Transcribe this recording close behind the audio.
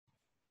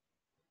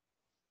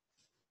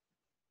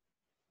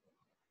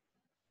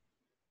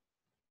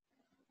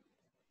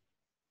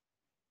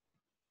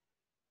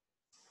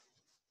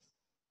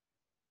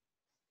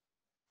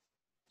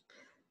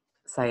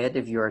Syed,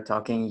 if you are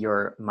talking,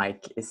 your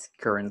mic is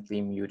currently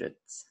muted.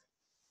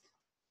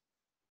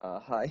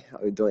 Hi, how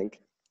are you doing?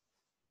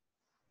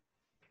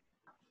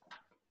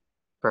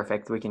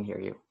 Perfect, we can hear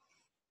you.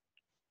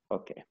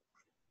 Okay.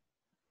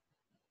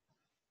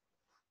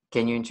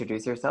 Can you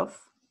introduce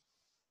yourself?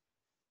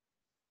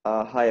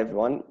 Hi,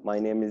 everyone. My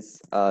name is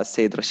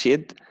Said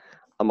Rashid.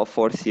 I'm a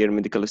fourth year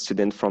medical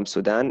student from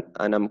Sudan,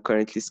 and I'm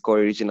currently SCORE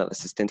Regional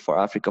Assistant for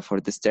Africa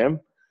for this term.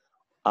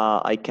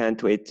 I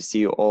can't wait to see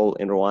you all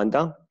in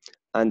Rwanda,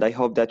 and I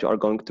hope that you are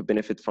going to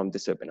benefit from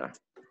this webinar.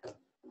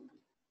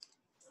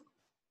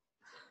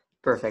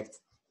 Perfect.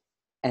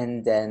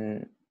 And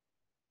then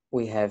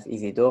we have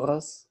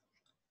Isidoros.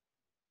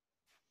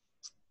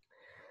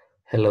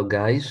 Hello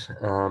guys,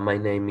 my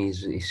name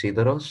is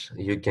Isidoros.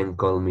 You can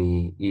call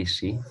me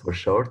Isi for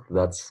short.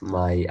 That's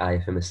my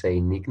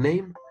IFMSA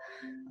nickname.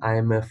 I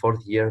am a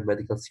fourth year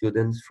medical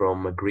student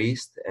from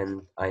Greece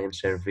and I am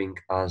serving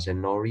as a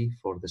NORI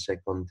for the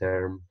second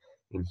term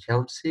in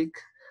Helmsick.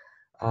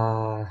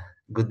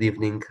 Good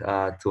evening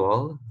to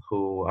all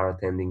who are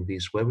attending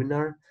this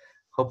webinar.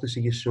 Hope to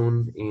see you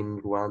soon in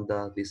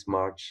Rwanda this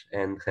March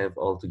and have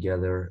all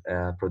together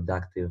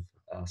productive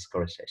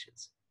SCORE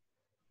sessions.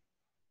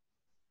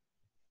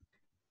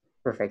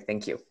 Perfect,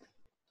 thank you.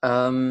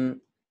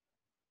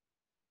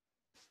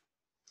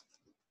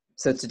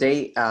 So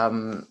today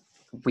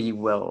we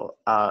will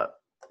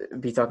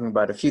be talking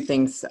about a few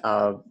things.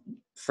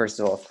 First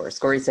of all, of course,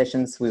 SCORE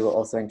sessions. We will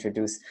also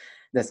introduce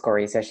the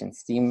SCORE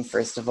sessions team.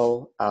 First of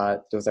all,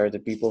 those are the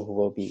people who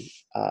will be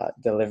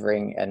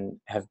delivering and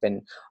have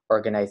been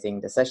organizing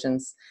the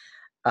sessions.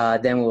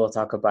 Then we will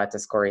talk about the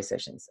SCORE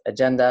sessions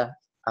agenda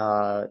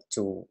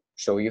to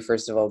show you,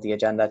 first of all, the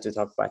agenda to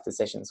talk about the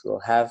sessions we'll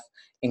have,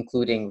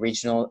 including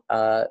regional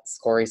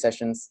SCORE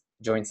sessions,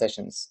 joint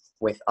sessions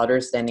with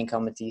other standing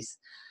committees,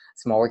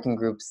 small working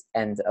groups,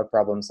 and a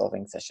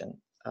problem-solving session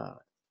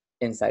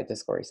inside the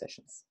SCORE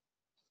sessions.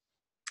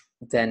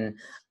 Then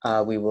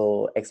we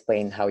will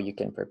explain how you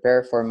can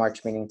prepare for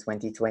March meeting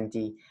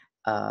 2020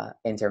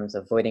 in terms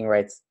of voting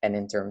rights and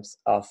in terms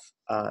of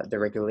the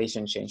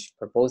regulation change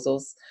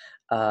proposals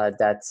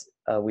that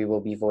we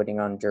will be voting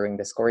on during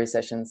the SCORE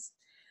sessions.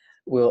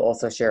 We'll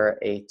also share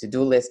a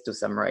to-do list to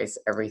summarize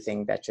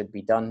everything that should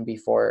be done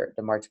before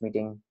the March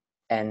meeting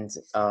and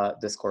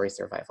the SCORE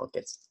survival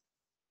kits.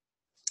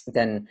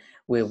 Then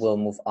we will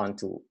move on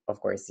to,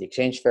 of course, the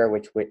exchange fair,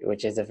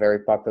 which is a very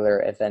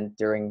popular event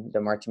during the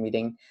March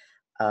meeting,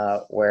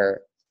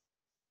 where,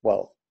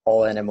 well,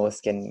 all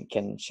NMOs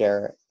can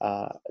share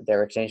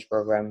their exchange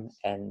program,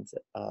 and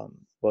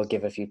we'll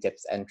give a few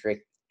tips and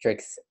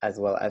tricks as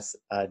well as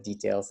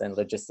details and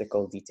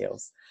logistical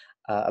details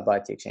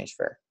about the exchange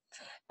fair.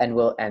 And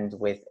we'll end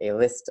with a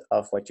list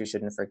of what you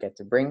shouldn't forget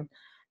to bring.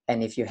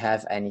 And if you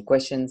have any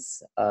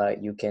questions,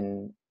 you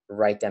can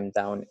write them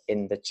down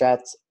in the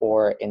chat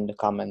or in the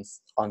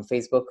comments on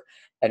Facebook,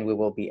 and we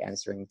will be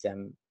answering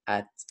them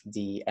at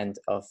the end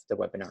of the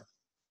webinar.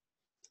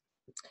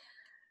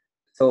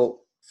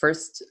 So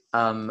first,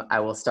 I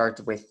will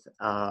start with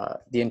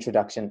the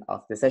introduction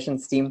of the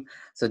sessions team.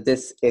 So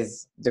this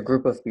is the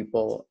group of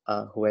people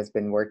who has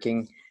been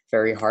working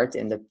very hard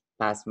in the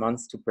past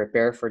months to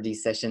prepare for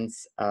these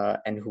sessions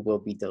and who will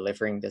be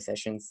delivering the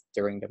sessions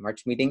during the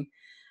March meeting.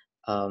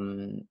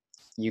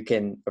 You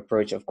can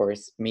approach, of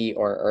course, me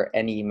or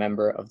any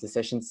member of the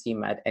sessions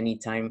team at any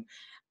time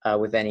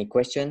with any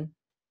question.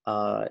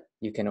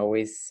 You can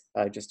always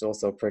just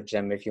also approach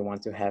them if you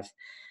want to have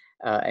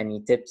any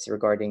tips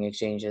regarding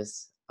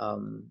exchanges,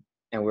 and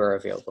we're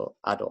available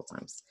at all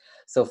times.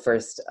 So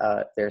first,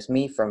 there's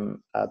me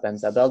from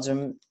BEMSA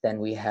Belgium. Then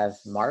we have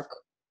Mark,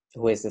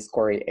 who is the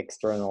SCORE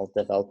External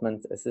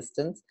Development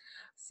Assistant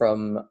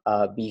from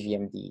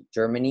BVMD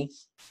Germany.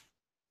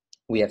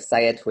 We have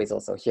Syed, who is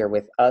also here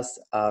with us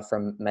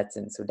from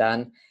Medicine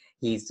Sudan.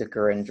 He's the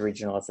current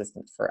Regional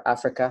Assistant for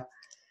Africa.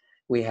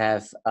 We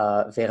have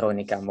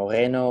Veronica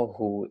Moreno,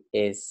 who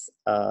is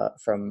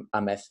from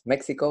AMEF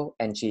Mexico,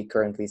 and she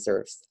currently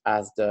serves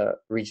as the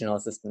Regional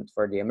Assistant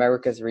for the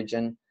Americas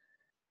region.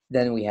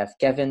 Then we have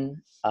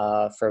Kevin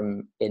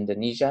from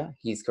Indonesia.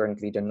 He's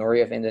currently the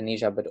NORI of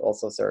Indonesia, but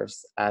also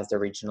serves as the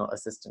Regional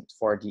Assistant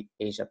for the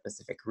Asia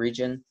Pacific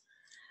region.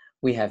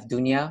 We have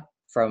Dunia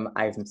from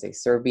IFMSA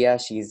Serbia.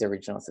 She's the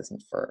Regional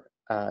Assistant for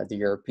the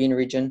European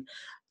region.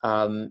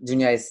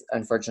 Dunia is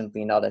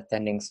unfortunately not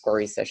attending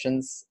SCORE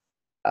sessions.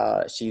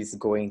 She's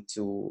going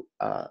to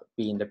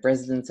be in the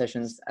president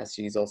sessions, as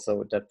she's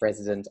also the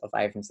president of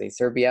IFMSA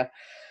Serbia,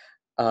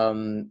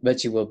 but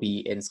she will be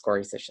in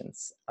SCORE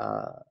sessions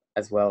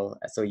as well,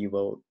 so you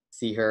will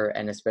see her,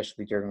 and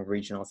especially during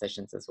regional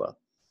sessions as well.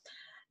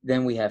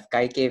 Then we have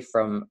Kaike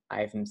from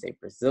IFMSA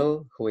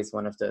Brazil, who is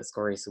one of the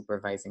SCORE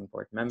supervising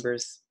board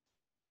members.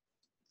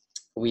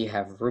 We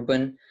have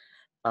Ruben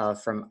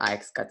from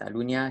AX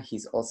Catalunya.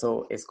 He's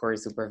also a SCORE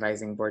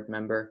supervising board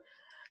member.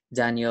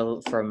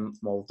 Daniel from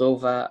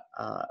Moldova,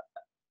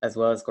 as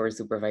well as SCORE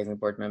supervising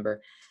board member.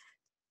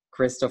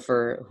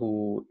 Christopher,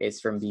 who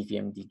is from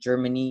BVMD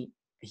Germany,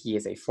 He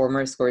is a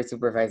former SCORI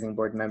Supervising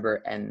Board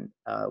member and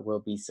will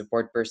be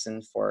support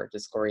person for the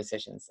SCORI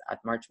sessions at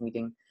March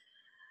meeting.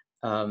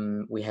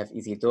 We have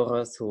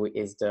Isidoros, who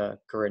is the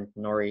current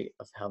Nori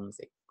of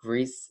Helmsik,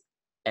 Greece,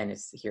 and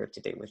is here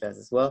today with us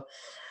as well.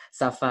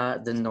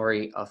 Safa, the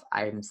Nori of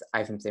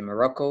IFMC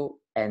Morocco,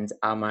 and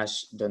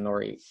Amash, the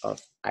Nori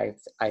of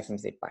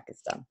IFMC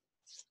Pakistan.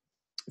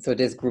 So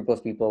this group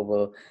of people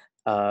will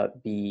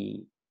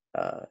be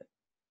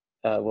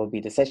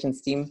the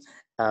sessions team.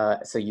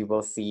 So you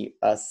will see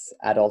us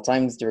at all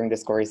times during the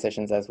SCORI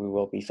sessions, as we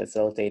will be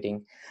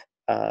facilitating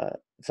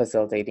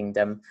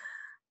them.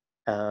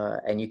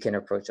 And you can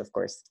approach, of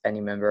course,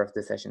 any member of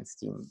the sessions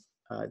team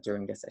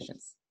during the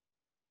sessions.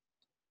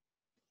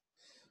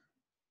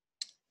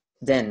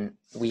 Then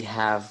we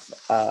have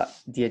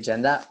the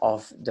agenda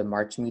of the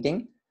March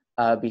meeting.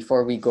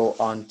 Before we go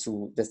on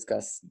to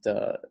discuss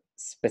the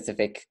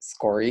specific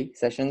SCORI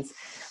sessions,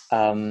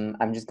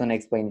 I'm just going to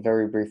explain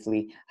very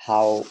briefly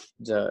how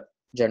the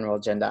general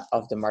agenda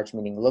of the March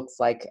meeting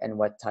looks like and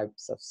what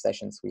types of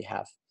sessions we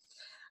have.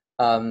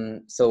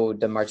 So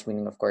the March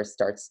meeting, of course,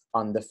 starts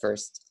on the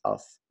 1st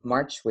of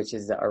March, which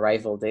is the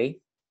arrival day.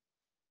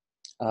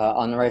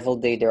 On arrival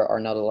day, there are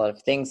not a lot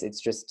of things.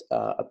 It's just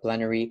a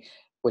plenary,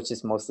 which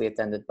is mostly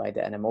attended by the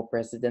NMO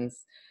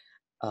presidents,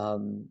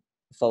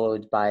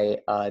 followed by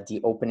the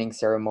opening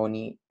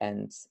ceremony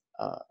and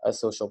a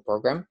social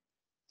program.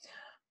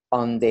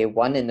 On day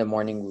 1 in the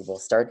morning, we will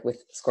start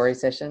with SCORI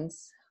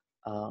sessions,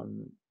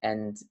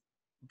 and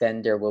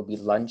then there will be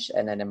lunch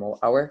and NMO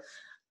hour.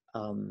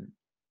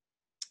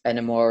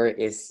 NMO hour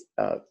is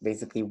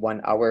basically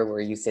 1 hour where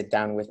you sit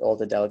down with all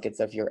the delegates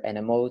of your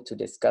NMO to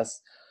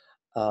discuss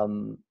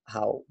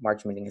how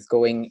March meeting is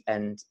going,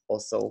 and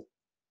also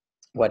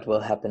what will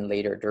happen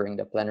later during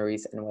the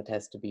plenaries and what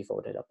has to be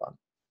voted upon.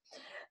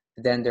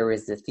 Then there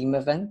is the theme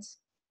event,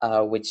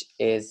 which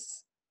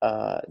is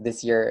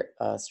this year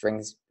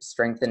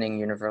strengthening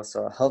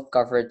universal health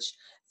coverage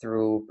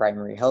through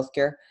primary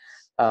healthcare.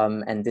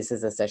 And this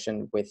is a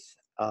session with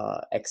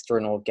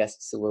external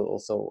guests who will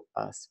also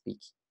speak.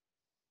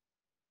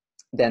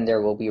 Then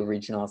there will be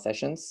regional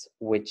sessions,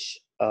 which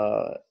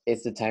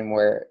is the time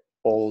where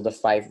all the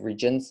 5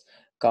 regions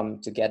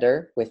come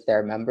together with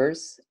their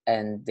members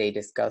and they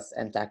discuss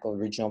and tackle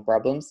regional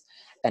problems.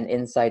 And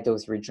inside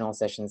those regional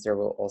sessions, there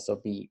will also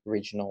be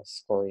regional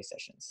SCORI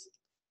sessions.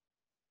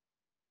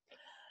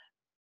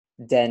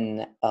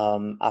 Then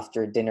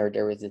after dinner,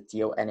 there is a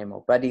TO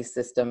NMO buddy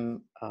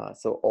system.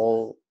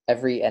 So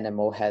every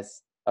NMO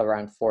has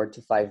around 4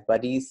 to 5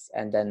 buddies,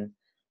 and then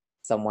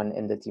someone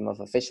in the team of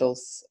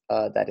officials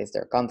that is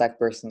their contact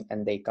person,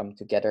 and they come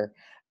together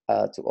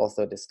to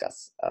also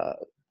discuss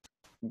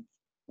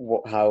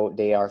how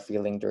they are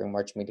feeling during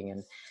March meeting,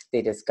 and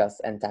they discuss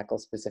and tackle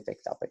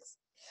specific topics.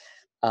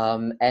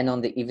 And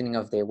on the evening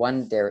of day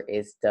 1, there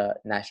is the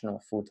National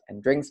Food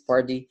and Drinks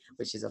Party,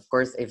 which is of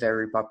course a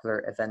very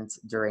popular event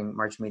during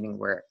March meeting,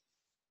 where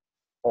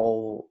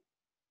all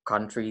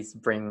countries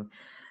bring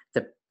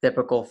the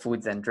typical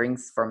foods and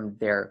drinks from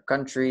their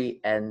country,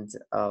 and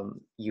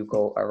you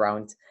go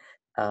around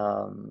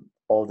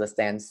all the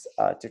stands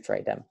to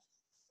try them.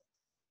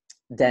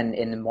 Then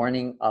in the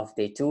morning of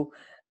day 2,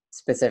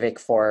 specific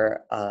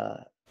for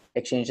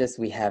exchanges,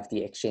 we have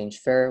the exchange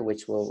fair,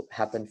 which will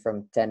happen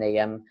from 10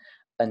 a.m.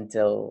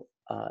 until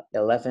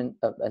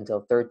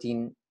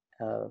 13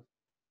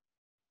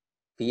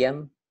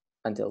 p.m.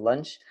 until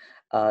lunch.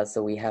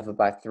 So we have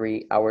about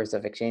 3 hours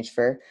of exchange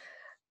fair,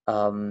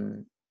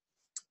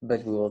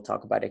 but we will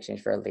talk about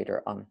exchange fair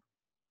later on.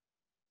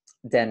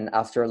 Then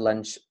after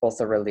lunch,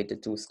 also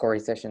related to SCORI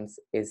sessions,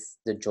 is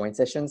the joint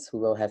sessions. We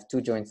will have 2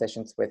 joint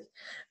sessions with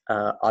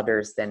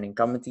other standing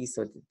committees.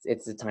 So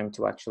it's the time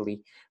to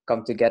actually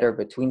come together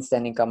between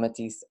standing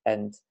committees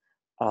and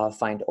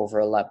find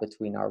overlap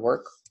between our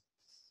work.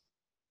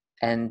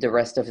 And the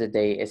rest of the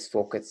day is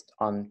focused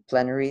on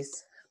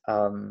plenaries.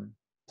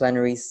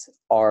 Plenaries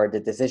are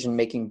the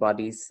decision-making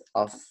bodies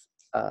of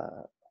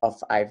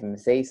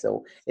IFMSA.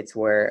 So it's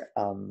where,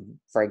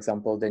 for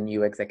example, the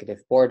new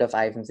executive board of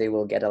IFMSA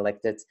will get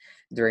elected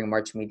during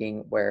March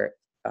meeting, where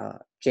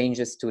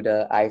changes to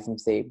the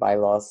IFMSA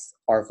bylaws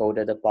are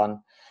voted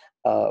upon,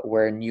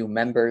 where new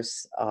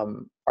members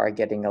are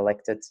getting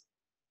elected,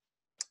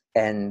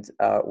 and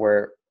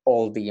where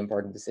all the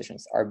important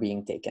decisions are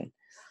being taken.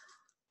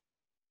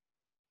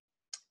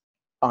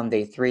 On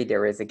day 3,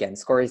 there is again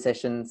SCORI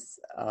sessions,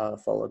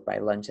 followed by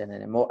lunch and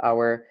an NMO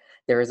hour.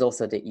 There is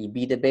also the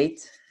EB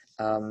debate.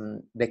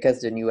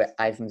 Because the new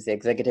IFMSA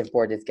executive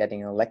board is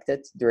getting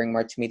elected during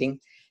March meeting,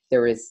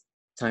 there is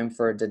time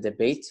for the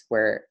debate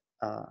where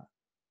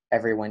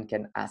everyone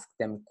can ask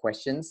them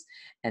questions,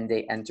 and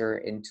they enter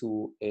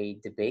into a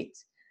debate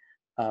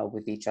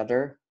with each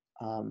other,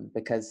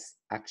 because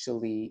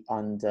actually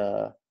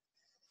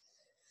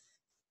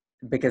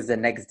because the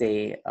next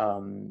day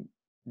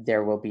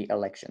there will be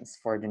elections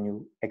for the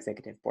new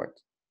executive board.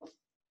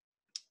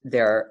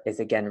 There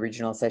is again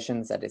regional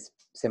sessions that is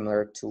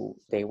similar to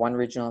day 1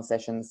 regional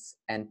sessions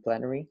and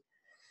plenary.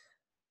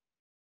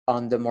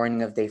 On the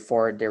morning of day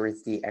 4, there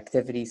is the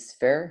activities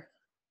fair,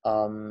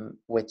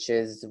 which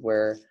is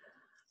where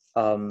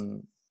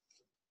all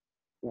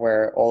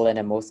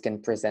NMOs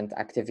can present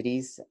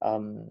activities,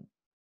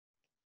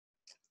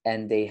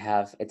 and they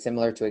have, it's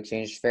similar to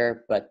Exchange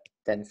Fair, but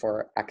then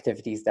for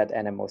activities that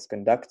NMOs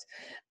conduct,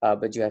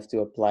 but you have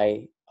to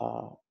apply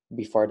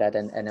before that,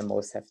 and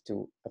NMOs have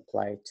to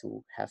apply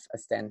to have a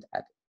stand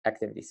at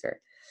Activities Fair.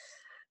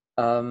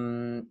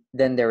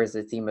 Then there is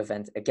a theme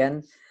event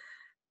again.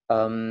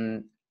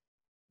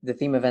 The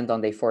theme event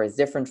on day 4 is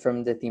different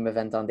from the theme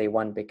event on day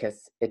 1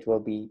 because it will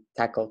be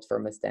tackled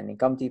from a standing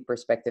committee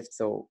perspective.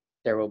 So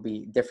there will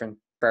be different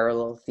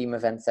parallel theme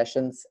event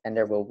sessions, and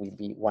there will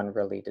be one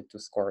related to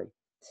SCORI.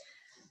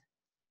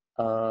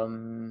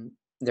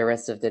 The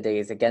rest of the day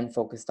is again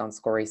focused on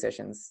SCORI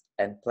sessions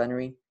and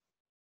plenary.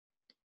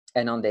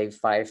 And on day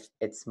 5,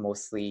 it's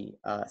mostly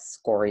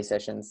SCORI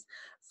sessions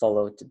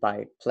followed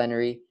by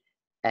plenary,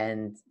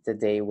 and the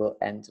day will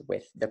end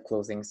with the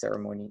closing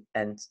ceremony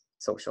and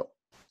social.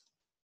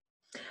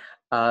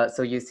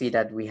 So you see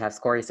that we have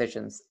SCORI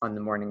sessions on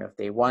the morning of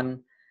day 1,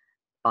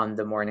 on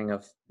the morning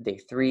of day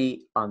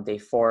 3, on day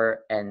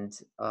 4, and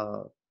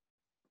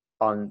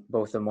on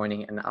both the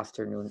morning and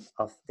afternoon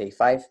of day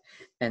 5.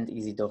 And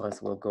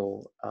Isidoras will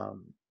go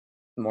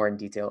more in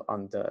detail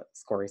on the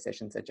SCORI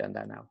sessions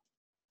agenda now.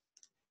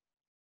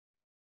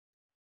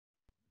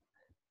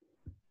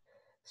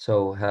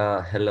 So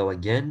hello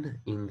again.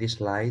 In this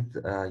slide,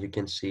 you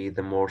can see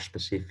the more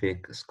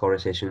specific SCORI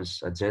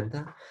sessions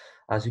agenda.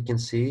 As you can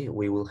see,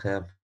 we will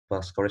have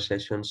SCORI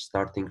sessions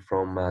starting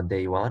from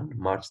day 1,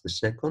 March the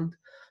 2nd,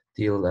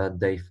 till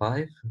day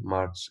 5,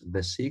 March the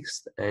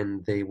 6th,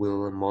 and they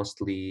will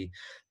mostly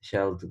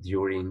held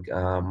during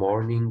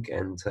morning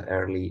and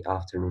early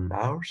afternoon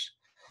hours.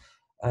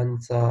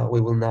 And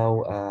we will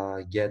now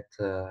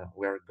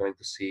we are going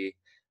to see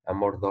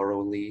more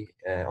thoroughly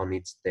on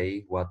each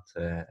day what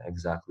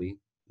exactly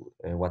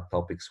what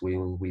topics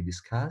will we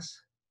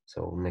discuss.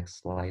 So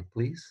next slide,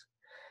 please.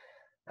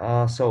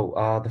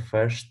 The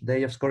first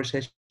day of SCORI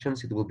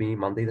sessions, it will be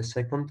Monday the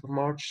 2nd of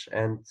March,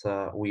 and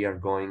we are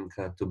going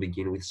to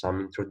begin with some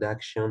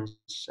introductions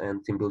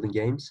and team building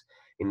games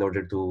in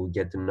order to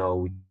get to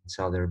know each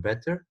other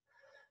better.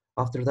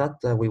 After that,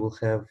 we will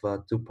have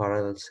 2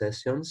 parallel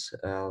sessions.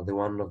 The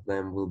one of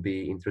them will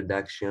be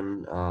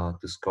introduction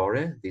to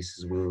SCORE.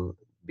 This will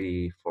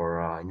be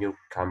for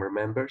newcomer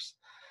members.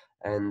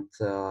 And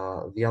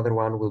the other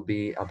one will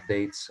be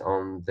updates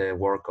on the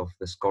work of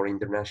the SCORE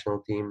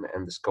international team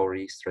and the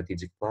SCORE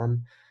strategic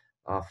plan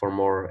for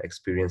more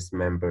experienced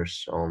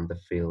members on the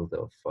field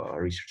of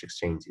research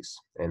exchanges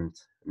and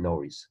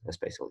NORIs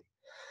especially.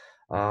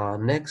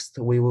 Next,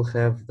 we will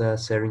have the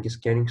sharing is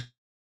caring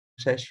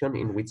session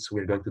in which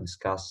we're going to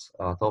discuss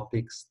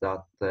topics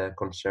that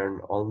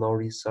concern all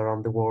NORIs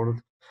around the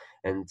world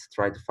and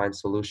try to find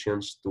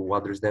solutions to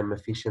address them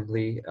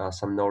efficiently.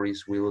 Some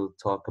NORIs will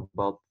talk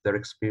about their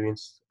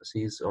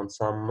experiences on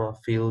some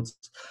fields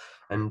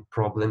and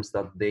problems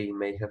that they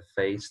may have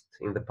faced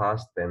in the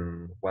past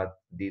and what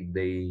did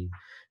they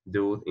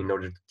do in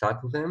order to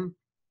tackle them.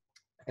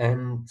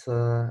 And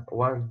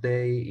one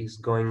day is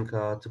going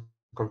to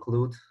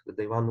conclude the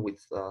day 1 with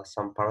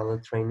some parallel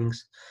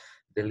trainings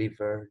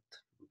delivered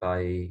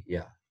by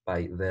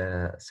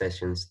the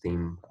sessions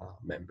team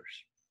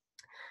members.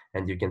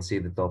 And you can see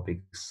the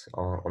topics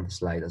on the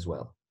slide as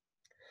well.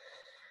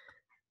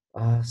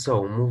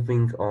 So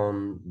moving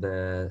on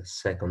the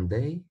second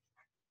day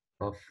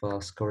of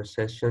SCORE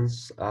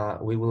sessions,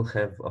 we will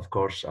have, of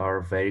course, our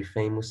very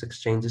famous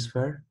exchanges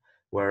fair,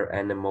 where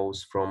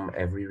NMOs from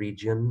every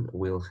region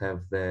will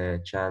have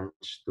the chance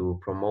to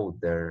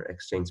promote their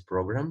exchange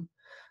program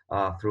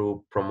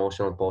through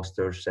promotional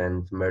posters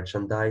and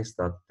merchandise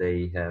that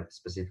they have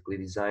specifically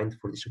designed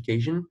for this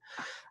occasion.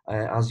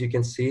 As you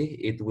can see,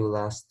 it will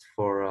last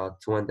for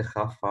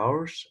 2.5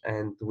 hours,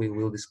 and we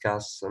will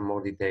discuss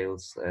more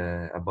details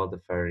about the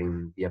fair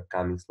in the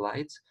upcoming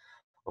slides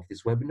of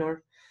this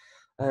webinar.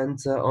 And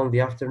on the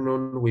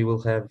afternoon, we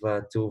will have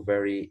 2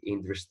 very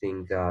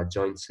interesting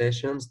joint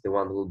sessions. The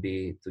one will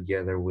be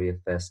together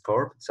with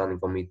SCORP, Standing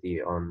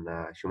Committee on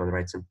Human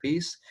Rights and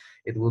Peace.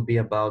 It will be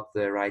about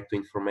the right to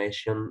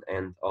information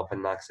and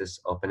open access,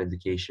 open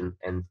education,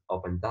 and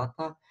open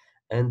data.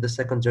 And the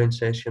second joint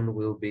session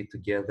will be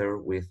together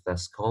with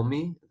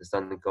SCOMI, the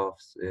Standing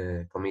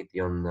Committee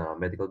on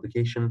Medical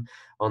Education,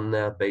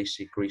 on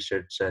basic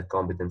research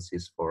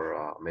competencies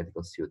for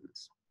medical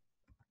students.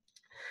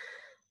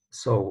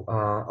 So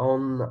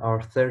on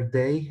our third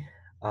day,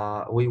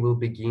 we will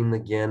begin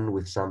again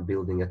with some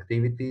building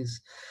activities,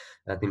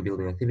 team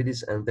building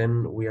activities, and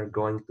then we are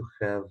going to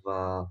have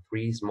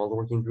 3 small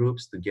working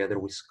groups together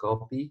with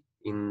Scopy,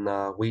 in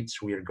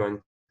which we are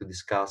going to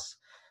discuss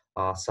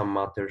some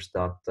matters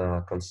that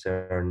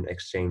concern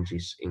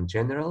exchanges in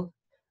general.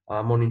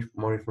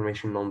 More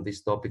information on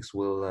these topics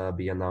will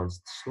be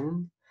announced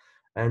soon.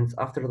 And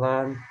after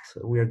that,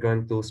 we are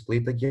going to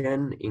split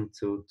again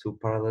into two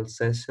parallel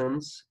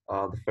sessions.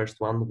 The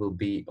first one will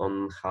be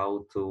on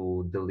how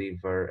to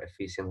deliver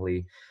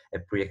efficiently a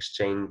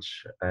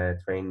pre-exchange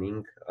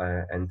training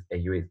and a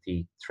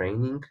UAT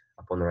training,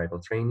 upon arrival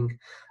training,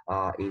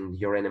 in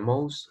your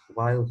NMOs,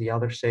 while the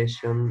other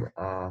session,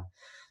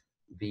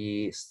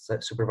 the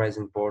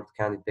supervising board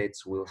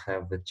candidates will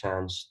have the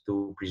chance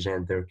to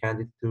present their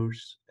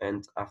candidatures,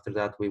 and after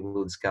that we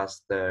will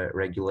discuss the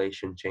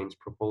regulation change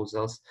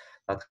proposals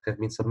that have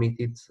been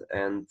submitted.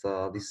 And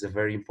this is a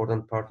very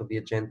important part of the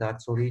agenda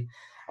actually,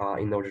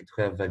 in order to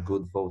have a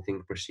good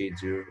voting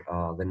procedure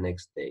the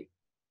next day.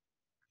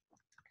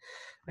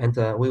 And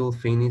we will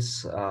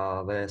finish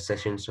the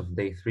sessions of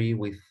day 3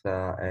 with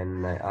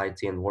an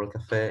IT and World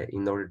Cafe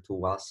in order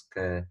to ask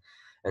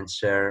and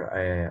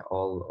share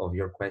all of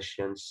your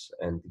questions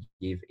and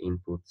give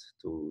input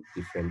to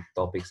different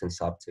topics and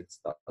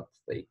subjects that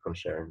they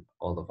concern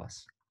all of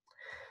us.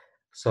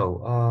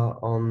 So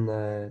on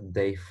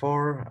day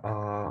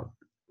 4,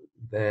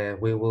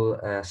 we will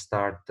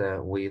start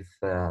with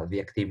the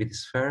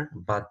activities fair,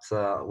 but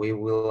we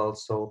will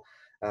also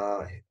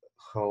uh,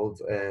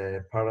 hold a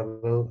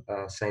parallel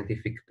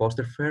scientific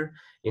poster fair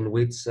in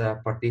which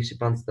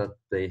participants that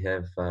they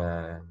have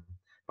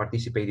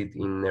participated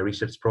in a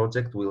research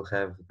project will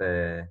have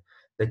the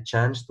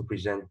chance to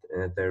present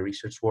their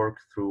research work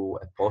through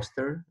a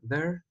poster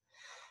there.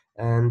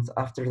 And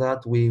after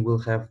that, we will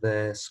have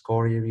the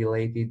SCORY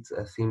related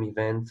theme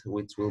event,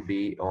 which will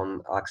be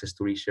on access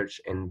to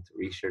research and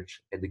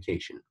research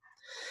education.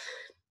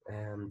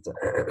 And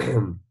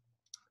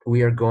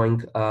we are going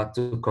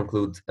to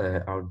conclude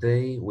our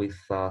day with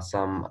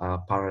some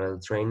parallel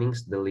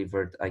trainings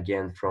delivered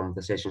again from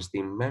the sessions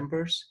team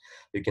members.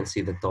 You can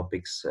see the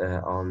topics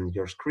on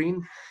your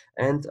screen.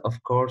 And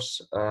of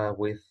course,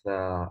 with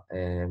a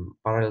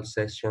parallel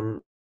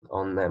session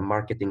on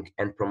marketing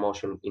and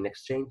promotion in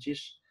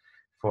exchanges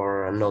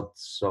for not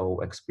so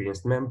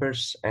experienced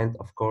members. And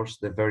of course,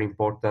 the very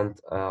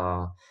important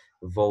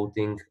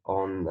voting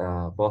on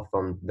both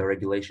on the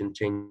regulation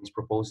change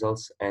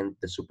proposals and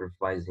the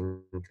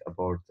supervising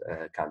board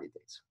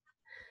candidates.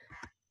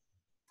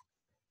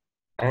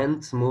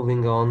 And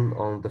moving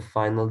on the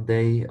final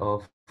day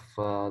of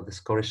the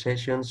SCORY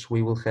sessions,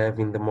 we will have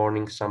in the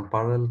morning some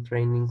parallel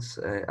trainings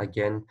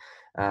again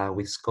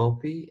with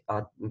Scopy.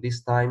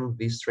 This time,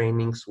 these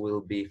trainings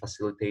will be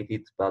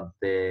facilitated by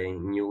the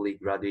newly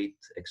graduate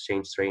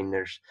exchange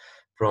trainers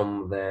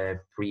from the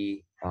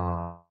pre-GAT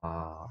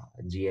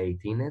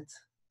net.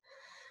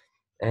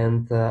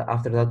 And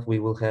after that, we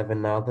will have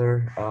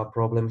another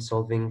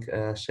problem-solving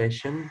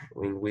session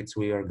in which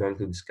we are going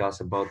to discuss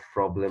about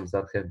problems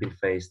that have been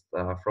faced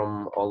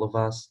from all of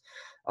us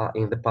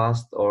in the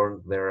past,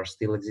 or there are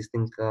still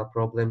existing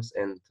problems,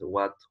 and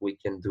what we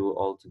can do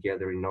all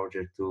together in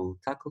order to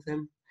tackle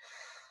them.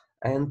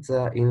 And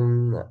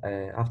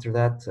after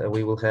that,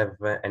 we will have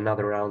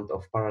another round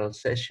of parallel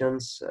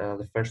sessions.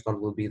 The first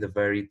one will be the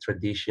very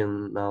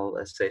traditional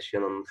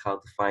session on how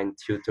to find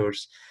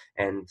tutors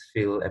and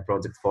fill a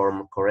project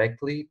form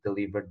correctly,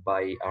 delivered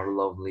by our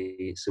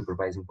lovely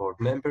supervising board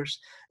members.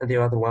 And the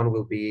other one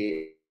will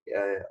be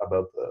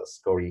about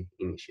SCORY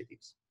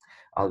initiatives,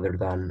 other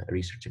than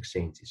research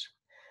exchanges.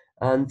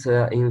 And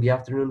in the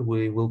afternoon,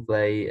 we will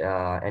play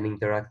an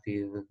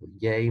interactive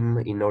game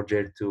in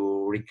order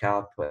to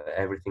recap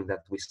everything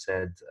that we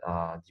said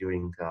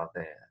during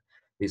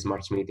these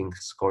March meeting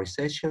SCORY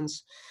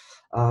sessions.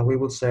 We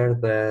will share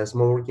the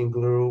small working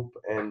group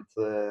and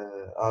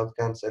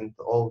outcomes and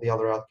all the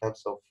other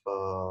outcomes of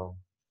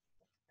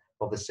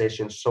the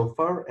sessions so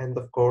far. And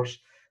of course,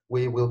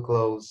 we will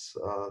close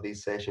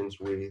these sessions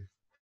with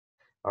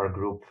our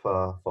group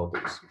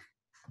photos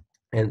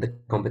and the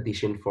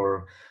competition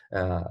for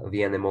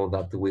the NMO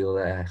that will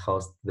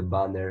host the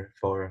banner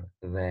for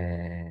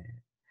the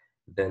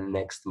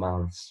next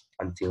months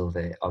until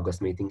the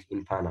August meeting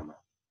in Panama.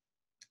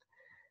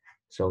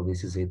 So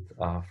this is it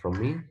from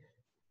me.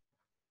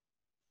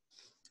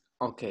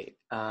 Okay,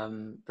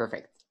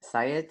 perfect.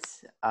 Syed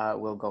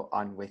will go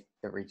on with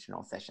the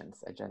regional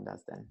sessions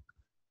agendas then.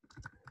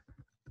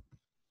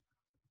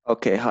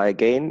 Okay, hi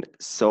again.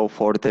 So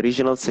for the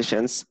regional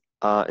sessions,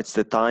 it's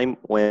the time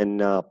when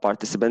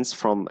participants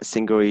from a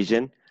single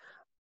region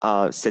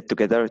sit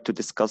together to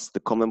discuss the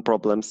common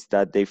problems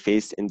that they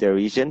face in their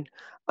region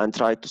and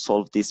try to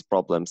solve these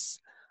problems.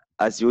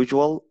 As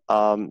usual,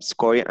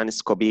 SCORY and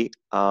SCOBY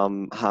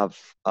have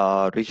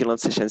regional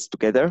sessions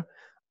together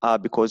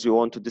because we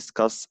want to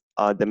discuss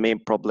the main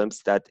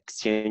problems that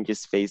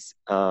exchanges face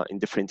in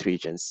different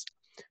regions.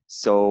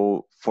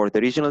 So for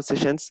the regional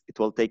sessions, it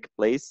will take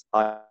place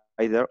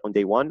either on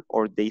day 1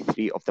 or day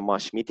 3 of the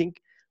March meeting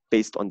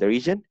based on the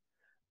region.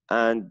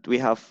 And we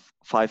have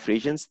 5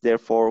 regions,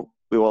 therefore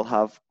we will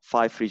have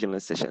 5 regional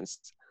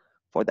sessions.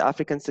 For the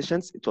African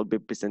sessions, it will be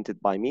presented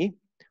by me.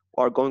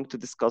 We are going to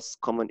discuss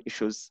common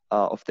issues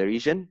of the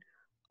region.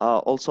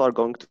 Also are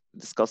going to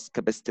discuss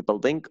capacity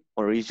building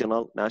on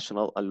regional,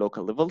 national, and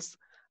local levels.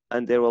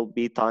 And there will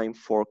be time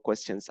for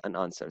questions and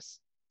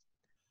answers.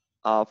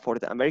 For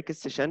the Americas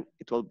session,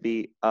 it will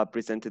be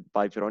presented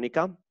by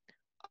Veronica.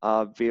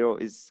 Vero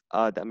is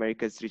the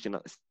Americas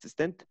regional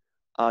assistant.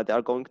 They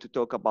are going to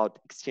talk about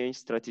exchange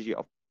strategy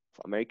of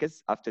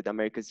Americas after the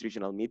Americas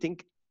regional meeting,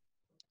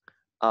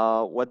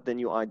 what the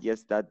new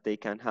ideas that they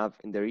can have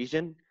in the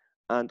region,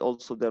 and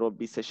also there will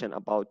be session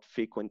about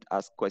frequent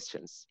asked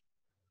questions.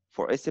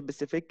 For Asia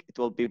Pacific, it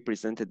will be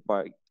presented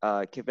by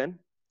Kevin,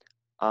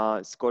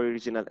 SCORE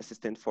regional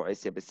assistant for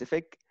Asia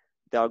Pacific.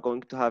 They are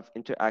going to have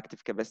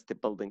interactive capacity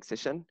building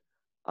session,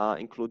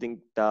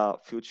 including the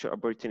future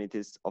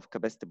opportunities of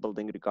capacity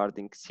building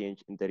regarding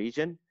exchange in the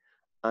region,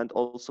 and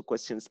also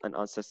questions and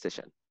answer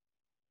session.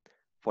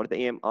 For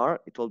the AMR,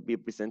 it will be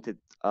presented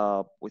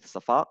with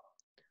Safa,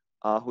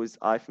 who is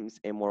IFEM's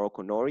a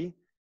Morocco Nori.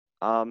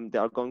 They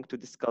are going to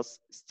discuss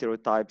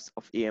stereotypes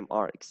of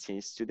AMR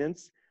exchange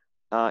students,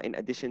 in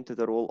addition to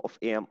the role of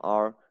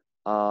AMR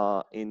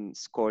in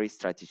SCORE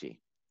strategy.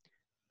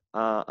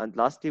 And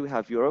lastly, we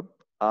have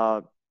Europe.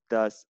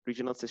 The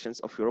regional sessions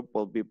of Europe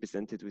will be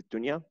presented with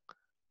Dunya,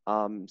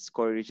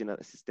 SCORE regional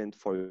assistant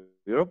for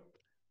Europe.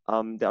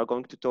 They are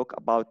going to talk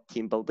about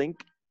team building,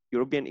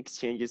 European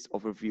exchanges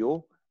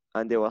overview,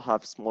 and they will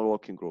have small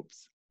working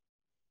groups.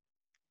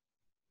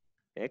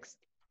 Next.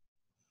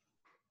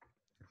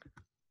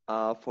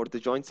 For the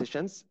joint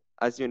sessions,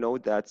 as you know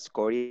that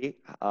SCORE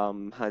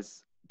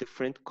has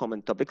different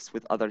common topics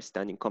with other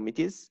standing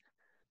committees.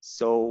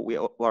 So we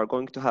are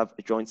going to have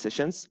joint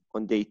sessions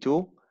on day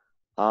 2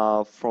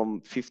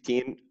 from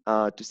 15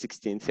 to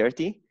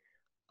 16:30.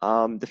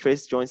 The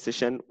first joint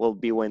session will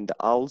be when the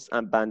owls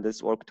and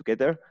pandas work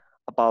together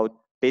about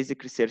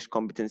basic research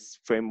competence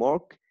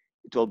framework.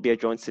 It will be a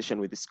joint session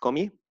with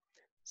SCOMI.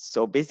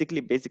 So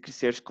basically, basic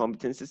research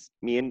competences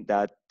mean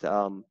that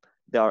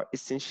there are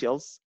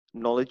essentials,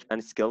 knowledge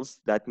and skills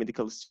that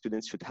medical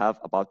students should have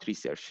about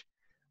research.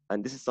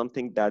 And this is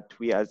something that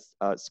we as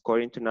a SCORE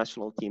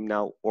international team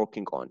now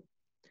working on.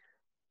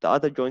 The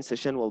other joint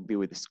session will be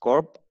with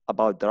SCORP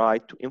about the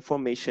right to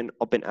information,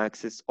 open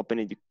access, open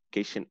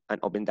education, and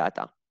open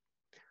data.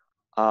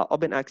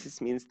 Open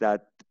access means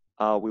that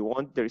we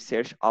want the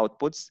research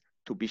outputs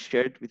to be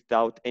shared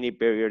without any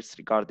barriers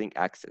regarding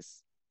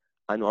access.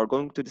 And we're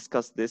going to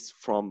discuss this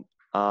from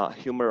a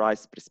human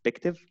rights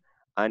perspective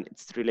and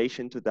its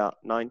relation to the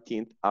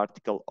 19th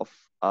article of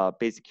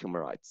Basic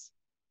Human Rights.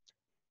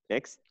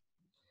 Next.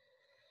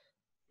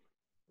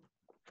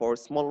 For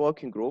small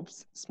working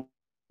groups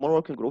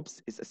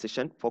is a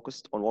session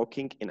focused on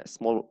working in a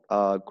small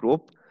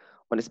group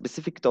on a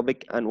specific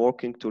topic and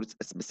working towards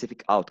a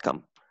specific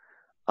outcome.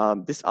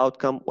 This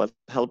outcome will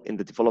help in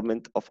the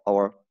development of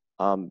our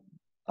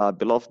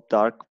beloved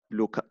dark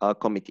blue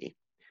committee.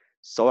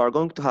 So we're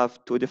going to have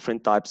 2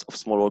 different types of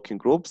small working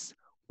groups.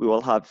 We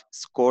will have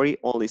SCORE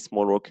only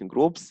small working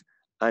groups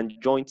and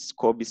joint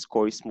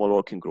SCORE small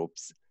working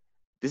groups.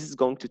 This is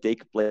going to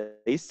take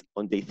place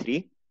on day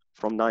 3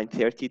 from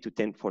 9:30 to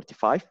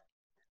 10:45.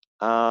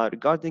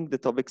 Regarding the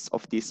topics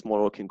of these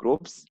small working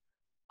groups,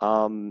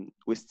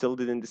 we still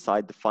didn't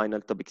decide the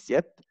final topics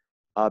yet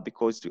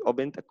because we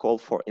opened a call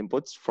for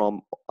inputs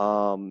from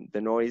the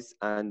Noris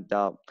and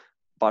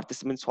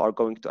participants who are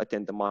going to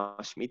attend the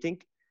MASH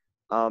meeting.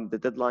 The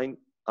deadline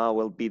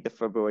will be the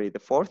February the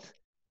 4th.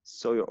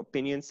 So your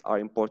opinions are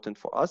important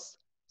for us.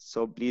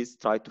 So please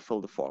try to fill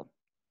the form.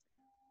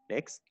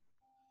 Next.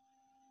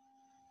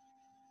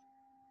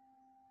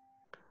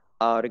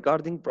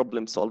 Regarding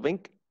problem solving,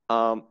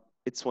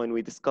 it's when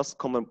we discuss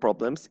common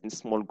problems in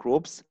small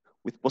groups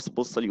with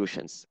possible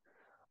solutions.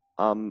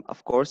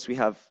 Of course, we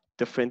have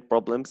different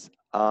problems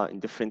in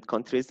different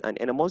countries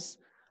and animals.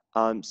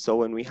 So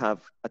when we have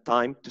a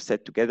time to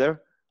sit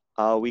together,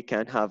 we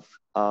can have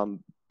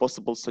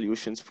possible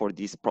solutions for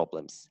these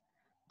problems.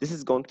 This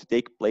is going to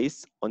take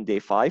place on day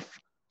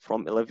 5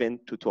 from 11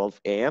 to 12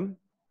 a.m.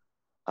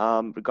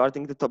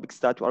 Regarding the topics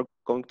that we are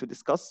going to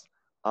discuss,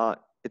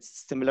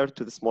 it's similar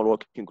to the small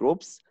working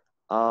groups.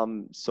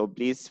 So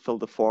please fill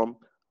the form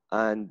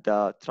and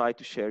try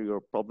to share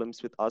your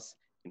problems with us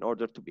in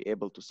order to be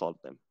able to solve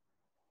them.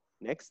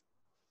 Next.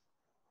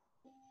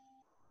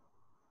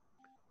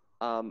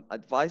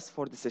 Advice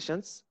for the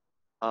sessions,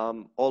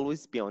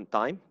 always be on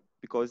time,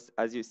 because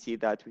as you see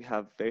that we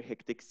have very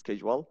hectic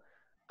schedule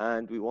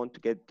and we want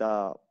to get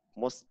the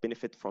most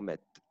benefit from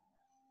it.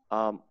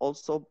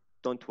 Also,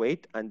 don't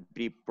wait and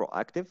be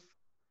proactive.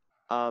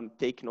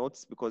 Take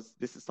notes, because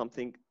this is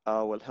something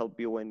will help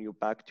you when you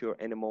back to your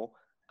NMO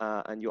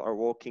and you are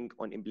working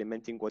on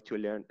implementing what you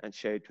learn and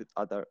share it with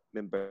other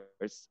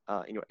members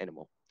in your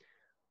NMO.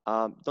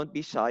 Don't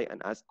be shy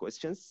and ask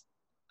questions.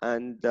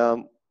 And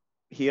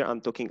here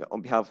I'm talking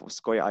on behalf of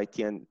SCORE IT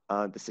and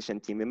the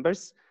session team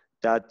members,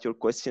 that your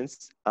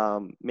questions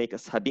make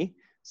us happy.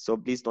 So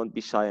please don't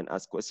be shy and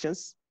ask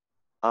questions.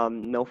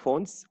 No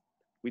phones.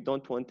 We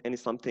don't want any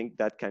something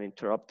that can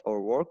interrupt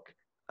our work,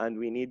 and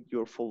we need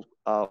your full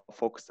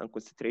focus and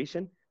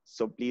concentration.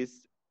 So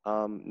please,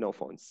 no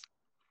phones.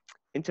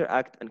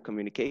 Interact and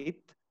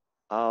communicate.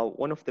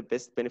 One of the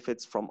best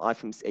benefits from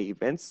IFMSA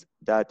events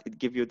that it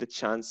gives you the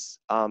chance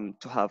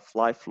to have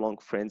lifelong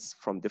friends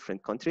from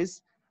different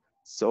countries.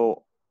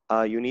 So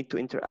You need to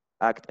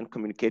interact and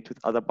communicate with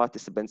other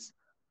participants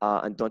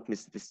and don't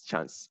miss this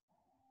chance.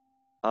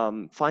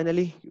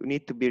 Finally, you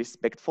need to be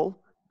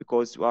respectful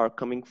because we are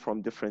coming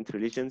from different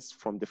religions,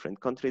 from different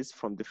countries,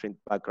 from different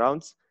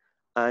backgrounds,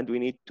 and we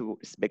need to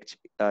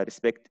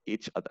respect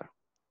each other.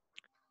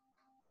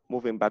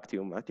 Moving back to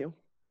you, Matthew.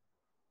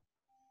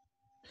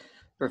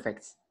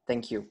 Perfect.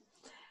 Thank you.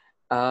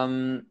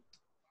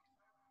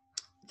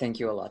 Thank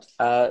you a lot.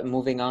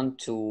 Moving on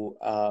to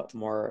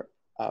more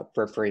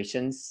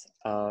preparations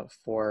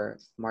for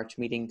March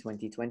meeting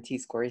 2020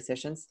 SCORI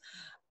sessions.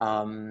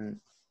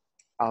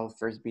 I'll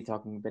first be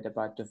talking a bit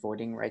about the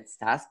voting rights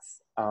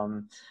tasks.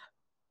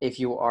 If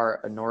you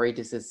are a NORI,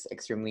 this is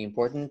extremely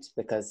important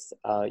because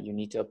you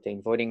need to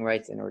obtain voting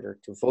rights in order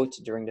to vote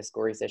during the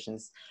SCORI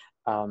sessions.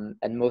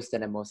 And most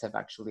NMOs have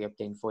actually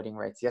obtained voting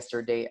rights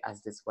yesterday,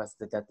 as this was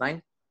the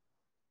deadline.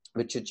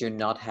 But should you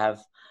not have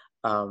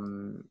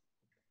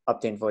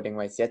obtained voting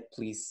rights yet,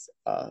 please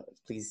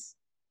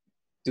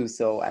do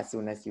so as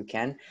soon as you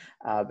can,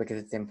 because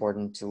it's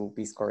important to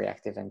be SCORI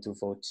active and to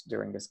vote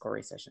during the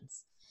SCORI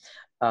sessions.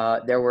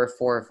 There were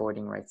 4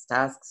 voting rights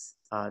tasks.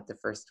 The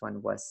first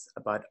one was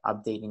about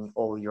updating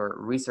all your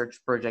research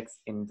projects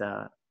in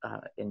the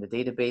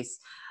database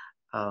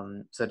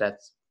so that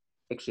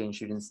exchange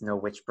students know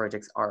which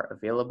projects are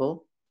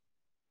available.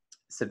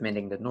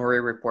 Submitting the NORI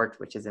report,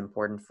 which is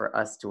important for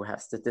us to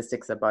have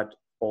statistics about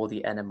all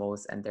the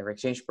NMOs and their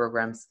exchange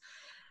programs.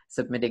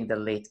 Submitting the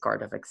late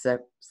card of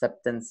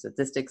acceptance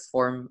statistics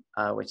form,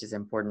 which is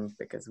important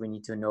because we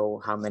need to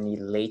know how many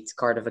late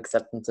card of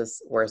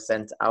acceptances were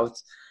sent out.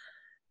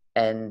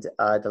 And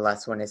the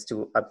last one is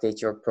to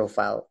update your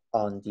profile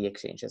on the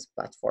exchanges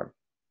platform.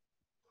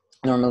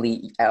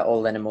 Normally,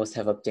 all NMOs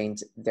have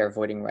obtained their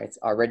voting rights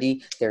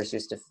already. There's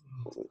just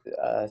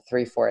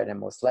 3-4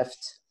 NMOs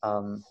left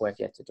who have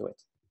yet to do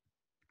it.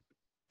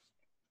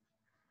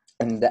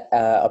 And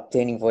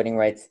obtaining voting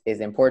rights is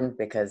important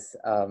because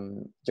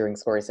during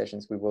SCORI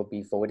sessions, we will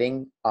be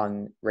voting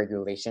on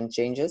regulation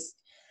changes.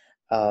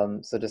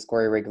 So the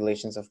SCORI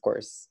regulations, of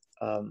course,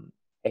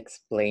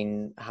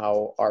 explain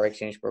how our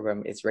exchange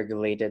program is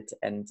regulated,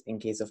 and in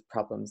case of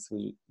problems,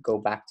 we go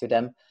back to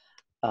them.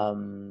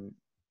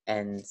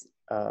 And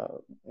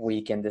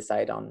we can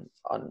decide on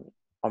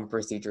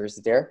procedures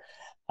there.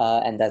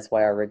 And that's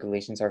why our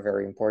regulations are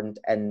very important.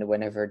 And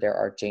whenever there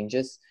are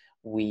changes,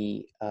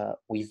 we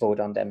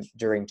vote on them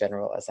during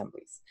general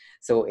assemblies.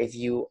 So if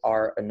you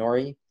are a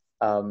NORI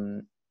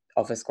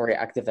of a SCORI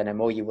active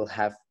NMO, you will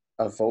have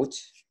a vote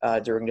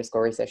during the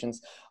SCORI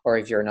sessions, or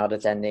if you're not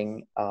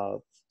attending,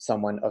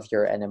 someone of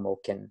your NMO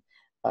can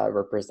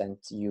represent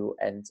you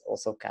and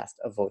also cast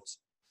a vote.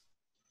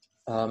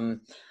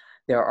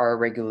 There are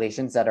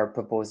regulations that are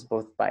proposed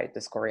both by the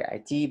SCORI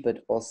IT,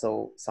 but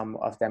also some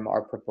of them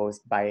are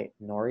proposed by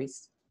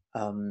NORIs.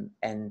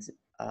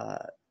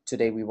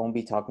 Today we won't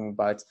be talking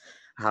about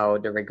how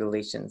the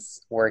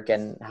regulations work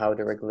and how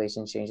the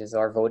regulation changes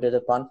are voted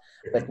upon,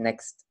 but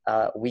next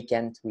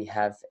weekend we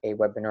have a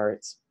webinar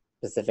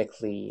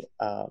specifically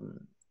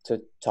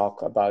to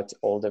talk about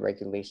all the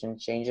regulation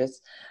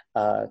changes,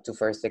 to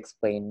first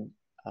explain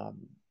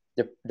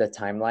the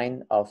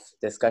timeline of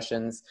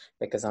discussions,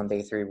 because on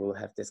day 3 we'll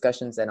have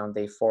discussions, and on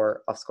day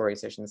 4 of SCORI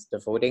sessions, the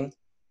voting.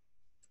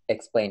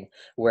 Explain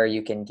where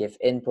you can give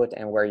input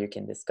and where you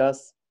can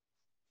discuss,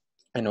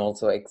 and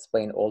also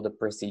explain all the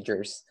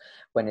procedures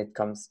when it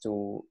comes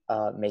to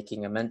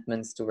making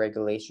amendments to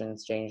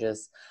regulations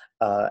changes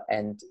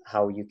and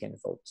how you can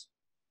vote.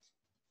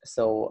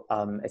 So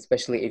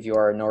especially if you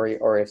are a NORI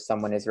or if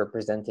someone is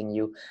representing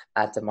you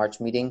at the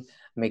March meeting,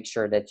 make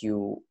sure that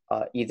you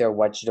either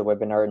watch the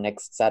webinar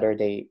next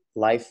Saturday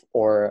live,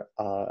 or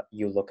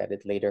you look at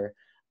it later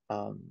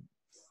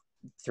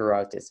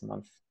throughout this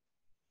month.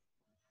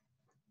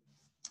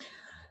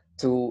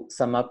 To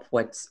sum up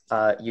what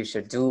you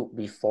should do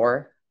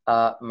before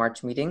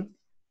March meeting,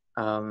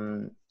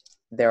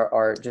 there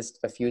are just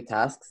a few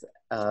tasks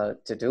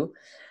to do.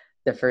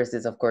 The first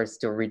is, of course,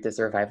 to read the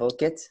survival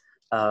kit.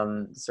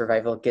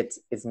 Survival kit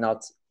is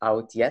not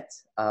out yet.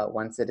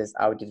 Once it is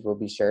out, it will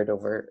be shared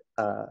over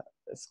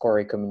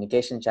SCORI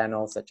communication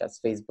channels such as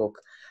Facebook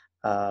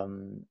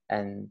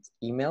and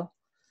email.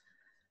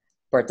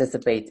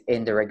 Participate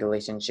in the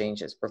regulation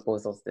changes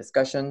proposals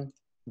discussion.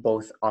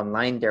 Both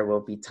online, there will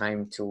be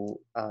time to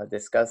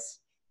discuss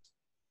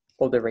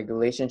all the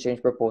regulation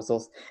change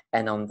proposals,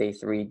 and on day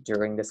 3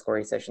 during the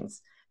SCORI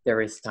sessions,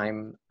 there is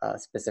time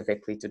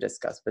specifically to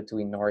discuss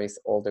between NORIs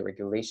all the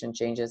regulation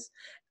changes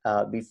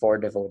before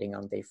the voting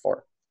on day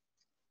 4.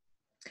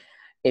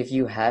 If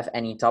you have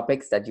any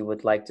topics that you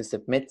would like to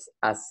submit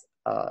as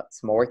a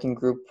small working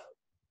group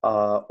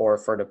or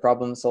for the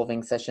problem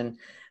solving session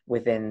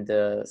within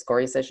the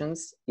SCORI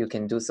sessions, you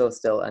can do so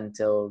still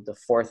until the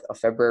 4th of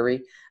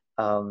February.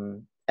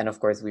 And of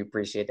course, we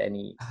appreciate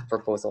any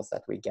proposals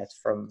that we get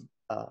from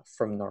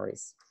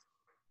NORIs.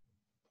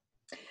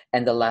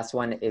 And the last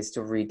one is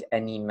to read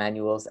any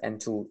manuals and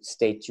to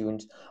stay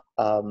tuned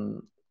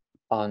on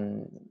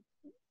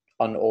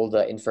all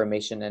the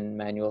information and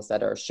manuals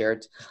that are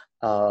shared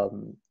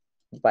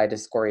by the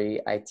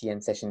SCORI IT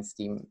and sessions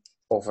team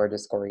over the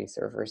SCORI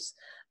servers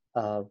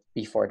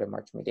before the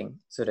March meeting,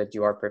 so that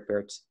you are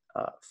prepared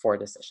for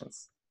the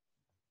sessions.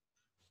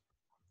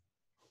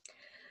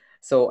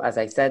 So as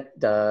I said,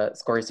 the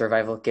SCORI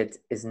survival kit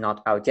is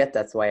not out yet.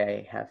 That's why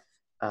I have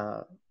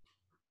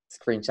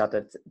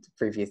screenshotted the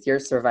previous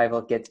year's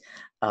survival kit.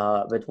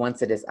 But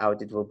once it is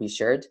out, it will be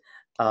shared.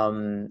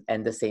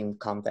 And the same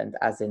content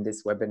as in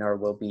this webinar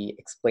will be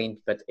explained,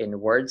 but in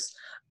words,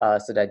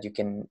 so that you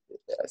can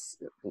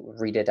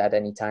read it at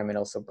any time and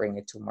also bring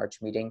it to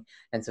March meeting,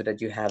 and so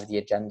that you have the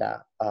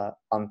agenda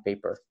on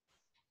paper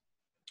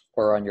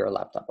or on your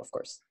laptop, of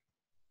course.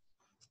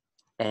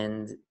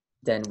 And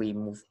then we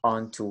move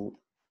on to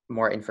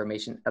more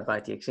information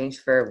about the exchange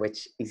fair,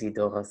 which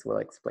Isidoros will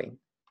explain.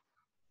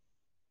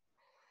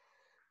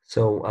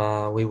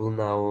 So we will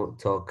now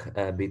talk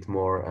a bit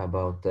more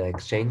about the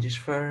exchanges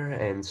fair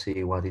and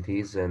see what it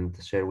is and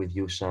share with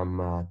you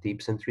some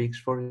tips and tricks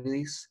for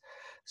this.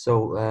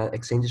 So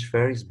exchanges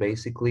fair is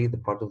basically the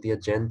part of the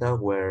agenda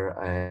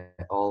where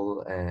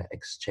all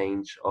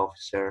exchange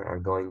officer are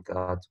going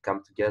to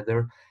come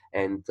together,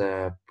 and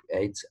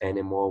each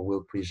NMO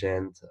will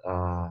present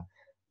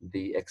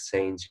the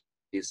exchanges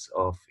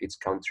of its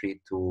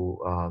country to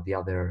the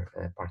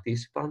other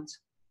participants.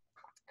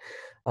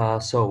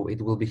 So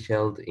it will be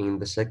held in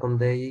the second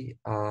day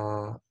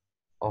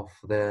of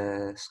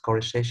the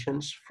SCORI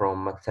sessions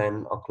from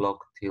 10 o'clock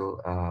till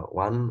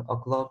 1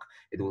 o'clock.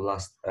 It will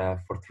last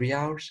for 3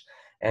 hours.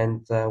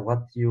 And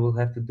what you will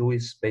have to do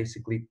is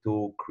basically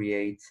to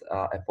create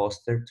a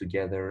poster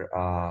together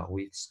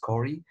with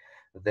SCORI.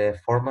 The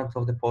format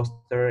of the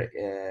poster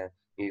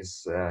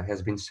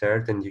has been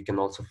shared, and you can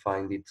also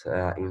find it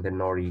in the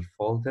Nori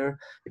folder.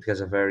 It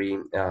has a very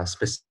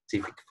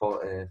specific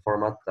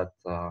format that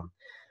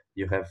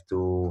you have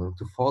to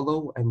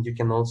follow, and you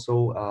can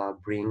also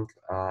bring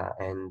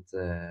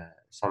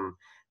some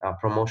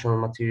promotional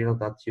material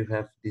that you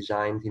have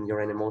designed in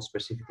your NMO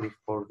specifically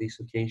for this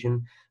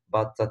occasion,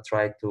 but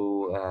try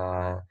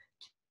to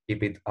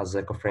keep it as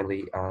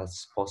eco-friendly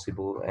as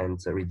possible and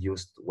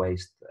reduce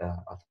waste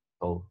at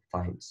all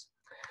times.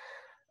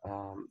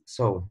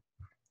 So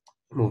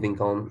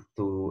moving on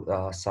to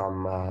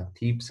some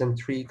tips and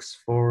tricks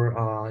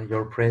for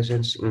your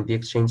presence in the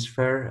exchange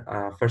fair.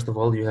 First of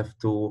all, you have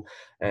to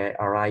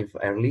arrive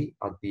early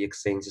at the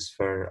exchanges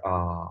fair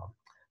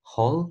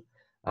hall.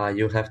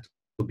 You have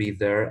to be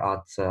there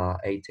at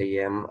 8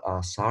 a.m.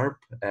 Sharp,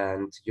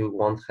 and you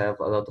won't have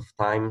a lot of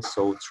time,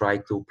 so try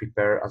to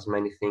prepare as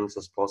many things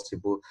as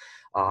possible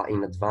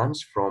in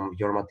advance from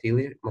your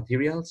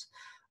materials.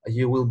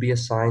 You will be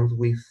assigned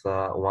with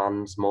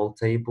one small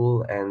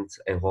table and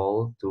a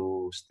wall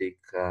to stick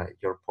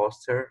your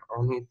poster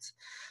on it.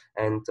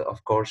 And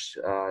of course,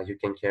 you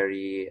can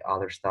carry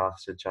other stuff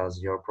such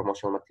as your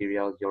promotional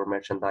material, your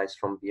merchandise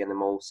from the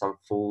NMO, some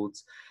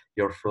foods,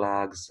 your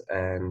flags,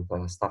 and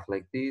stuff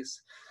like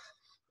this.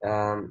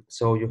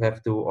 So you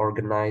have to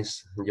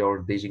organize your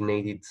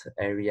designated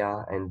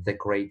area and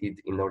decorate it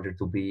in order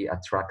to be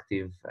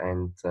attractive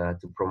and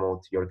to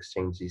promote your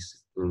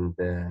exchanges in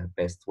the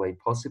best way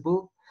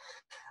possible.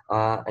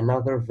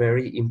 Another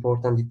very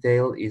important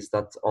detail is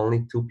that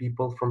only 2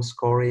 people from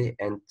SCORI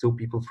and 2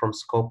 people from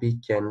Skopje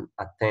can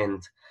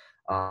attend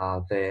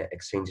the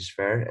exchanges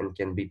fair and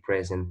can be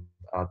present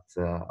at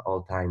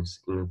all times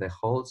in the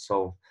hall.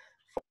 So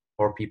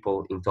 4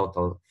 people in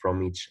total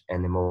from each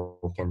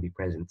NMO can be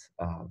present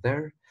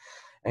there.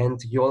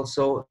 And you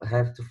also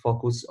have to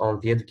focus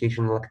on the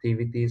educational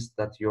activities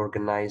that you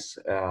organize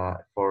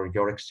for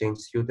your exchange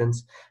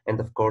students, and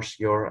of course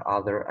your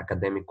other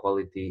academic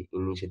quality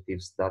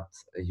initiatives that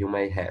you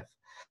may have.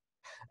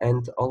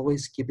 And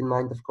always keep in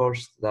mind, of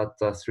course, that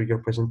through your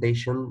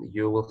presentation,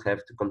 you will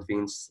have to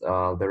convince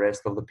the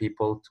rest of the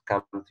people to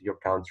come to your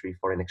country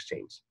for an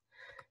exchange.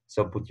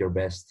 So put your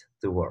best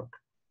to work.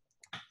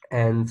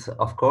 And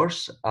of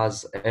course,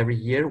 as every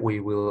year, we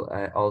will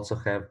also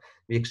have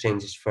the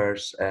exchanges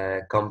first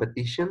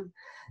competition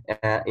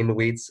in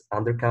which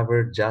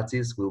undercover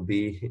judges will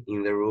be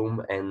in the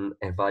room and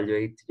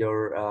evaluate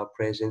your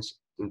presence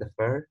in the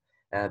fair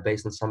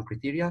based on some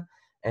criteria.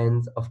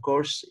 And of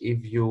course,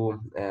 if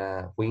you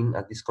win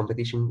at this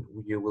competition,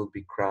 you will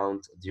be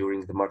crowned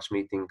during the March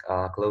meeting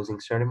closing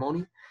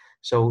ceremony.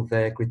 So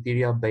the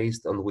criteria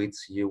based on which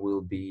you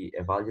will be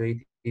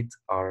evaluated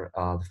are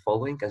the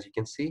following, as you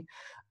can see.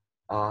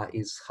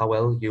 Is how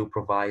well you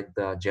provide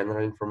the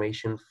general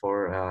information for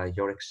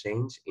your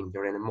exchange in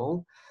your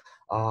NMO,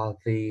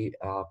 the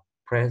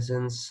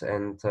presence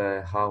and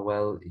how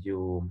well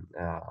you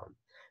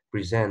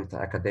present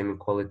academic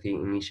quality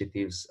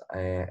initiatives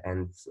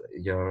and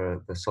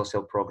the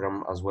social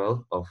program as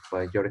well of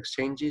your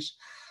exchanges,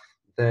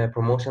 the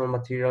promotional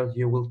material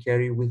you will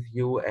carry with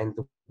you, and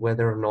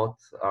whether or not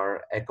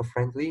are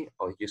eco-friendly,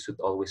 or you should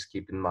always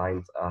keep in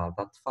mind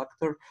that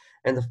factor.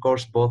 And of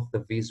course, both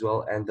the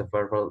visual and the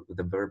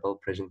verbal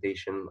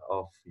presentation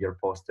of your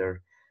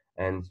poster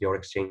and your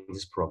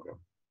exchanges program.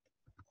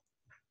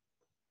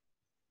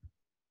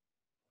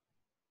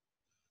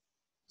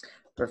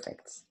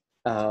 Perfect.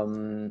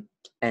 And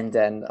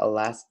then a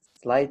last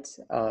slide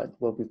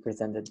will be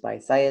presented by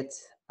Syed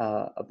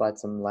about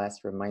some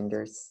last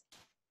reminders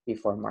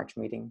before March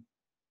meeting.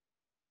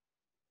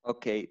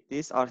 Okay,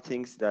 these are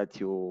things that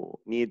you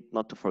need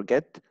not to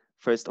forget.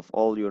 First of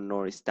all, your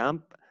NORI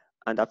stamp.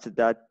 And after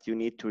that, you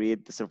need to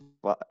read the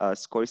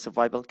SCORI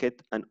survival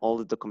kit and all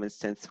the documents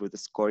sent through the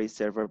SCORI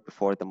server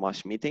before the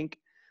MASH meeting.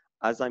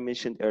 As I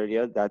mentioned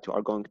earlier, that you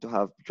are going to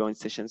have joint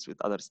sessions with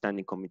other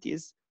standing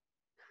committees.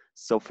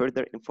 So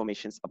further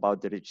information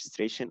about the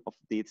registration of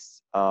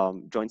these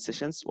joint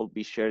sessions will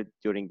be shared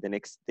during the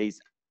next days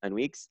and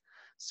weeks.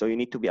 So you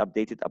need to be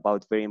updated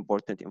about very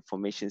important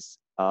information.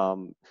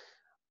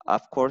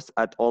 Of course,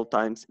 at all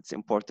times, it's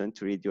important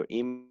to read your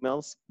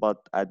emails, but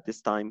at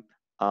this time,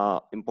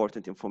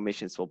 important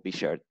information will be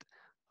shared.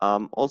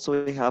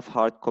 Also, we have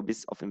hard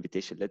copies of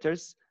invitation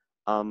letters.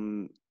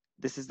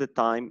 This is the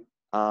time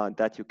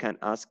that you can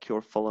ask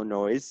your fellow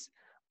Noris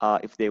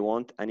if they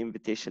want an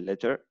invitation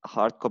letter, a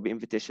hard copy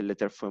invitation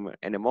letter from your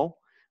NMO.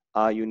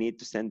 You need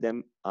to send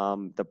them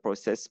the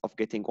process of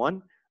getting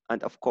one.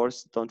 And of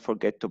course, don't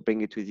forget to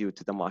bring it with you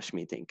to the MASH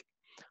meeting.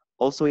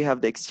 Also, we have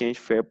the exchange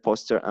fair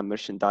poster and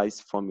merchandise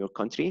from your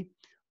country.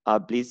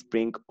 Please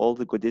bring all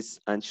the goodies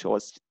and show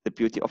us the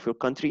beauty of your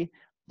country,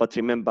 but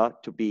remember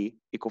to be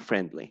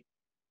eco-friendly.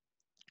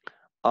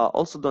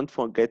 Also, don't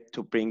forget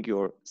to bring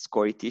your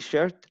SCORI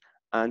t-shirt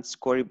and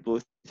SCORI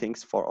blue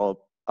things for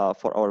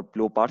our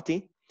blue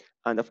party.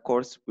 And of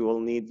course, we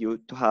will need you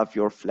to have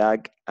your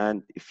flag,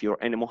 and if your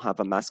animal have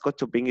a mascot,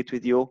 to bring it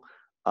with you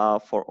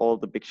for all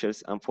the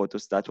pictures and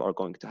photos that you are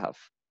going to have.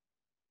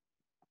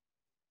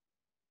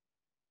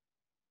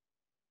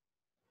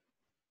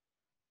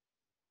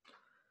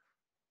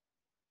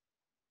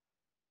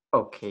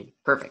 Okay,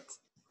 perfect.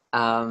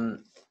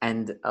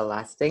 And a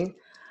last thing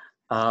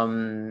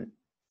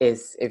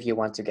is if you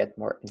want to get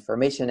more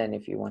information and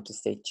if you want to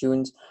stay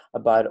tuned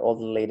about all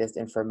the latest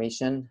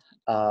information,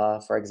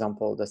 for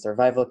example, the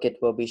survival kit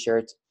will be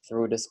shared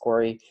through the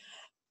SCORI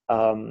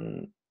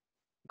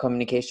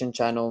communication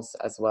channels,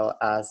 as well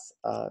as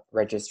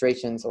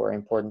registrations or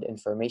important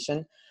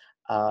information.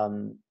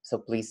 So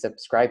please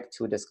subscribe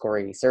to the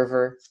SCORI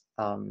server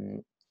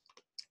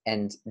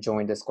and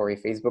join the SCORI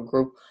Facebook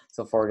group.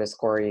 So for the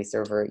SCORI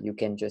server, you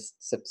can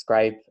just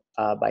subscribe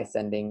by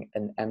sending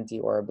an empty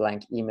or a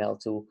blank email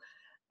to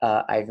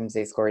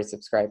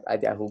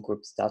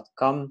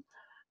ivmscorisubscribe@yahoogroups.com.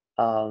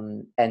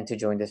 And to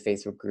join the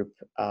Facebook group,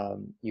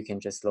 you can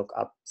just look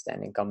up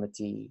Standing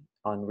Committee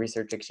on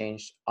Research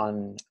Exchange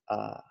on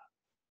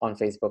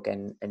Facebook,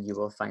 and you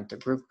will find the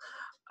group,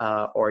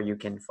 or you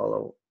can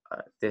follow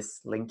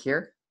this link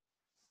here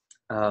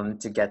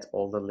to get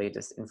all the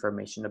latest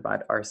information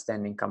about our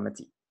Standing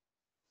Committee.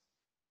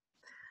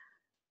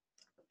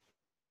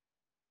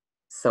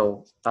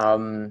 So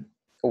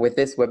with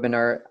this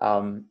webinar,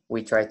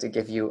 we try to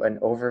give you an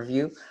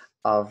overview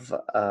of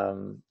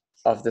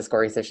the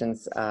SCORI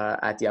sessions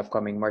at the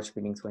upcoming March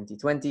meeting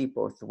 2020,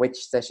 both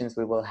which sessions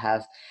we will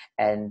have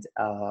and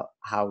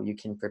how you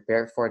can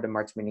prepare for the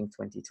March meeting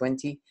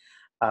 2020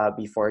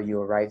 before you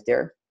arrive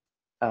there.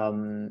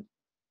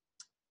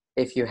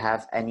 If you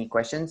have any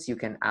questions, you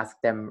can ask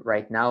them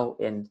right now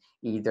in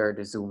either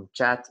the Zoom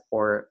chat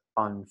or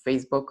on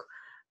Facebook,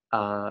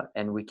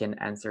 and we can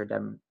answer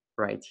them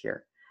right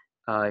here.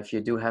 If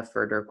you do have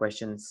further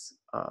questions,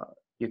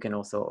 you can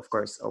also, of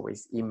course,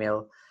 always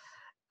email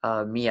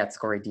me at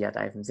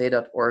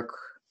scorid@ifmz.org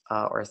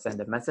or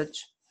send a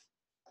message.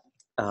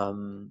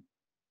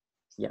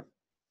 Yeah,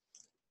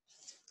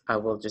 I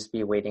will just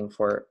be waiting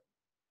for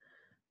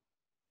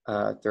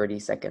 30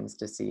 seconds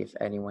to see if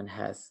anyone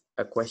has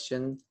a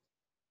question.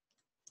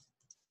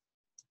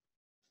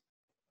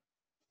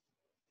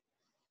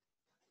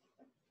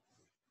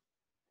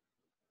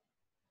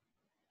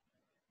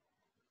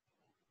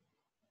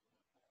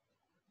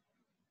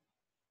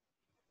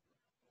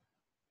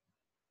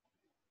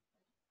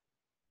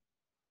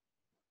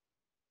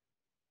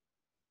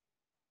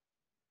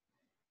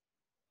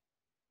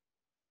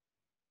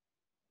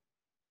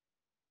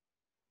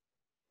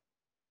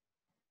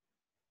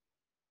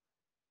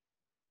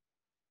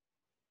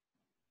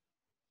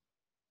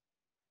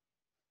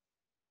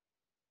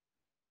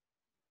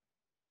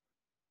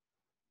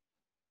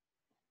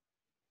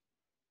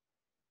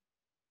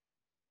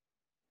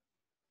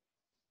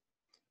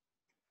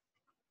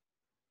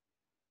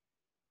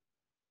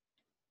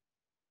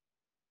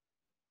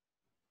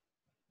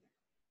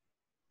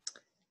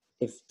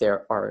 If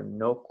there are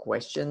no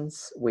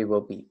questions, we will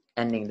be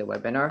ending the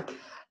webinar.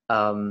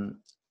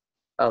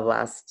 A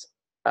last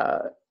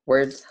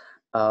word.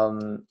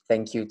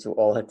 Thank you to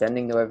all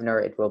attending the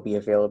webinar. It will be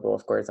available,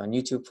 of course, on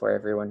YouTube for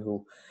everyone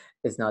who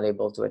is not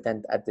able to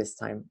attend at this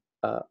time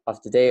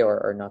of the day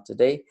or not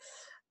today.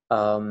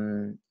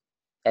 And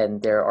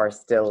there are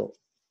still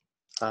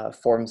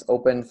forms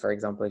open. For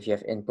example, if you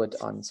have input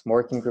on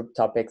working group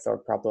topics or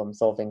problem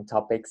solving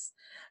topics.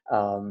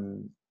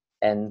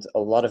 And a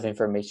lot of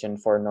information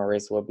for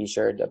Norris will be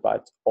shared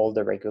about all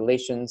the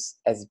regulations,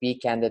 SB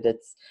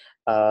candidates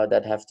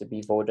that have to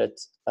be voted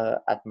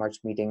at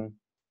March meeting,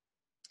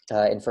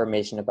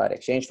 information about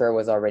exchange fair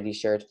was already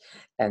shared,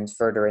 and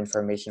further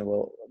information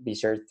will be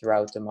shared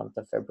throughout the month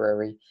of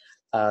February.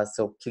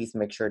 So please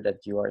make sure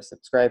that you are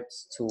subscribed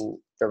to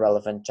the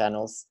relevant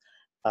channels,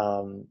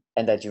 and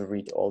that you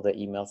read all the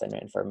emails and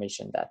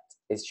information that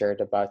is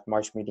shared about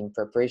March meeting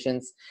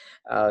preparations.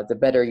 The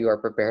better you are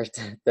prepared,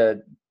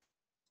 the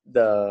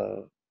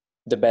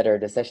better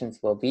the sessions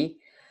will be.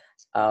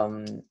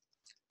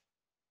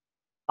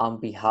 On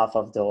behalf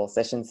of the whole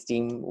sessions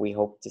team, we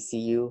hope to see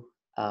you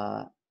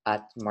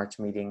at March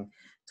meeting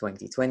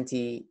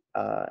 2020,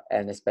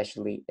 and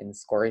especially in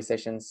SCORI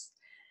sessions.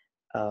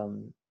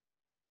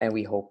 And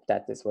we hope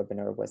that this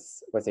webinar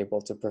was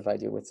able to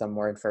provide you with some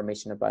more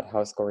information about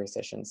how SCORI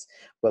sessions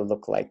will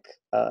look like,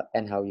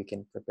 and how you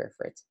can prepare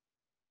for it.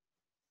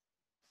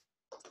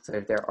 So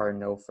if there are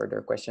no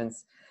further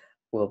questions,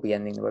 we'll be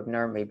ending the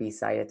webinar. Maybe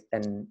Sayed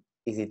and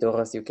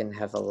Isidoros, you can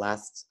have a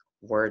last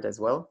word as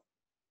well.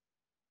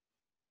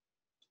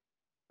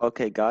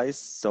 Okay, guys.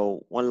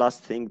 So one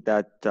last thing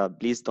that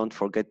please don't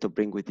forget to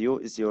bring with you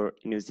is your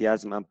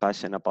enthusiasm and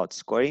passion about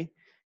SCORI.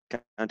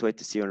 Can't wait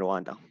to see you in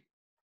Rwanda.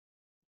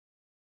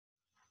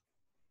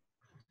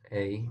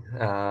 Hey,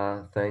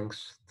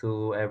 thanks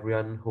to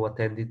everyone who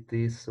attended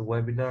this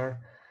webinar.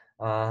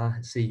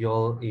 See you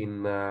all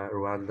in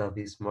Rwanda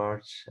this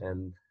March,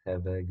 and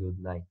have a good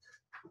night.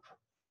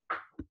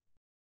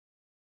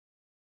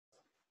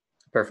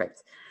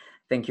 Perfect.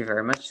 Thank you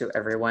very much to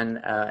everyone,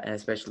 and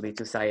especially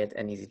to Sayed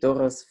and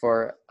Isidoros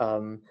for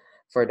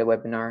the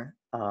webinar.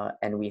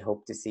 And we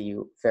hope to see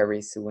you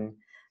very soon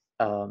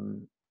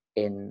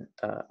in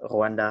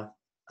Rwanda,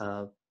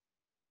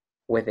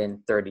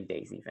 within 30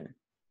 days even.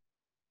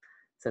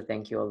 So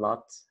thank you a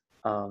lot,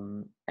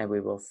 and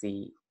we will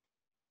see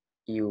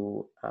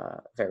you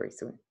very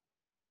soon.